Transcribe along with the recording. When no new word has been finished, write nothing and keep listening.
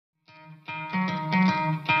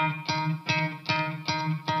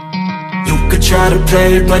try to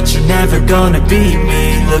play, but you're never gonna beat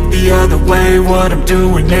me. Look the other way, what I'm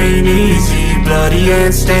doing ain't easy. Bloody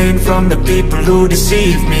hands stained from the people who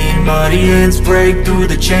deceive me. Muddy hands break through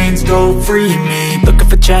the chains, go free me. Looking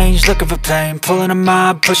for change, looking for pain, pulling a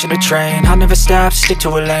mob, pushing a train. I'll never stop, stick to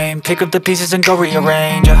a lane, pick up the pieces and go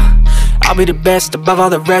rearrange. I'll be the best above all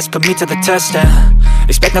the rest, put me to the test and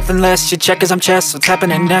expect nothing less. You check as I'm chess, what's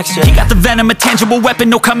happening next? He got the venom, a tangible weapon,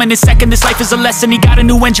 no coming in second. This life is a lesson, he got a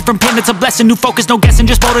new engine from pain, it's a blessing. New focus, no guessing,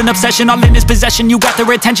 just bold and obsession, all in his possession. You got their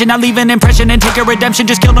attention, I'll leave an impression and take a redemption.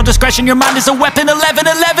 Just kill, no discretion, your mind is a weapon.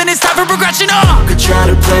 11-11, it's time for progression. You could try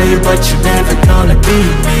to play, but you're never gonna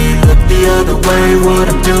beat me. Look the other way, what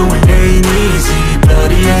I'm doing ain't easy.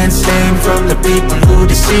 Bloody hands stained from the people who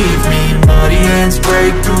deceive me. Muddy hands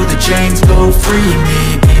break through the chains, go free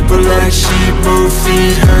me. People like sheep, move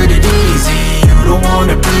feet, hurt it easy. You don't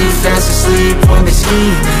wanna be fast asleep when they're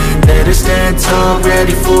scheming. Better stand tall,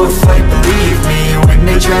 ready for a fight, believe me. When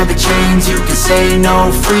they drag the chains, you can say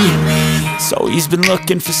no, free me. So he's been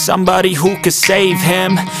looking for somebody who could save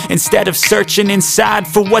him, instead of searching inside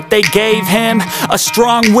for what they gave him. A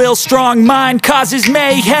strong will, strong mind causes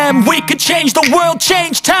mayhem. We could change the world,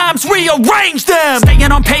 change times, rearrange them.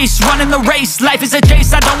 Staying on pace, running the race. Life is a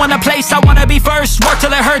chase, I don't want a place, I wanna be first. Work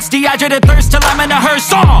till it hurts, dehydrated thirst till I'm in a hearse.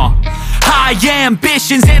 High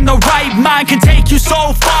ambitions in the right mind can take you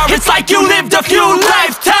so far. It's like you lived a few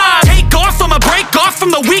lifetimes. Take off from a break off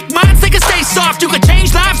from the weak minds, they can stay soft. You can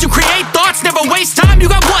change lives, you create thoughts, never waste time. You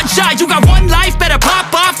got one shot, you got one life, better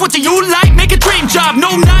pop off. What do you like? Make a dream job. No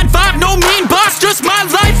 9-5, no mean boss, just my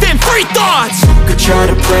life and free thoughts. You could try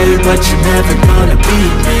to play, but you're never gonna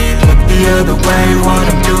beat me. Look the other way, what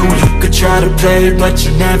I'm doing. You could try to play, but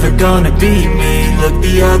you're never gonna beat me. Look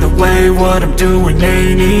the other way, what I'm doing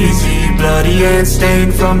ain't easy. Bloody hands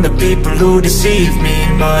stained from the people who deceive me.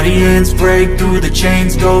 Muddy hands break through the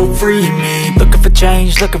chains, go free me. Looking for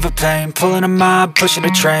change, looking for pain, pulling a mob, pushing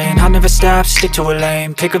a train. I'll never stop, stick to a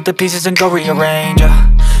lane, pick up the pieces and go rearrange.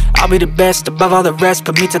 I'll be the best above all the rest,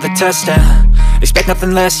 put me to the test and expect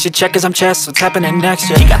nothing less. You check as I'm chess, what's happening next?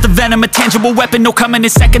 He got the venom, a tangible weapon, no coming in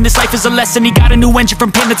second. This life is a lesson, he got a new engine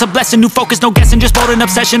from pain, it's a blessing. New focus, no guessing, just bold and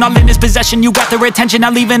obsession, all in his possession. You got their attention,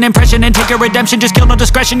 I'll leave an impression and take a redemption. Just kill, no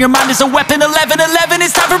discretion, your mind is a weapon. 11-11,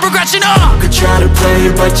 it's time for progression. You could try to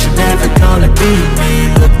play, but you're never gonna beat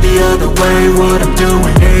me. Look the other way, what I'm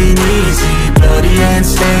doing ain't easy. Bloody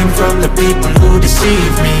hands stained from the people who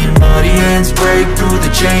deceive me. Muddy hands break through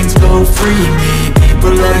the chains, go free me.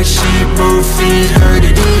 People like sheep, move feet, hurt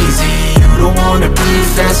it easy. You don't wanna be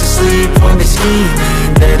fast asleep when they're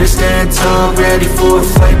scheming. Better stand tall, ready for a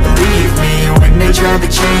fight, believe me. When they drag the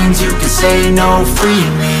chains, you can say no, free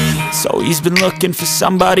me. So he's been looking for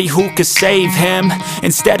somebody who could save him,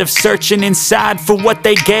 instead of searching inside for what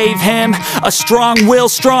they gave him. A strong will,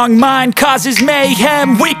 strong mind causes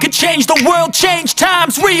mayhem. We could change the world, change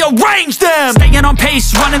times, rearrange them. Staying on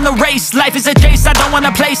pace, running the race. Life is a chase, I don't want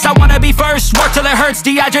a place, I wanna be first. Work till it hurts,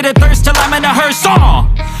 dehydrated thirst till I'm in a hearse.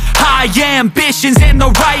 High ambitions in the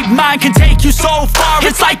right mind can take you so far.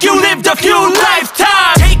 It's like you lived a few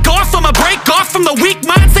lifetimes. Take off from a break off from the weak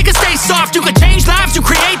minds, they can stay soft. You can change lives, you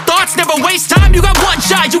create thoughts, never waste time. You got one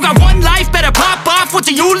shot, you got one life, better pop off. What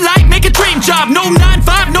do you like? Make a dream job. No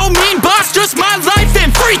 9-5, no mean boss, just my life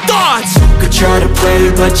and free thoughts. You could try to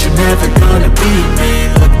play, but you're never gonna beat me.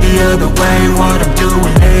 Look the other way, what I'm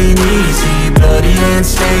doing ain't easy. Bloody hands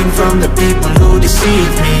stained from the people who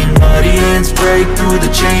deceive me. Muddy hands break through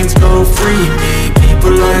the chains, go free me.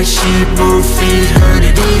 People like sheep, move feet, hurt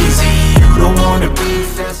it easy. You don't wanna be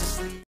fast.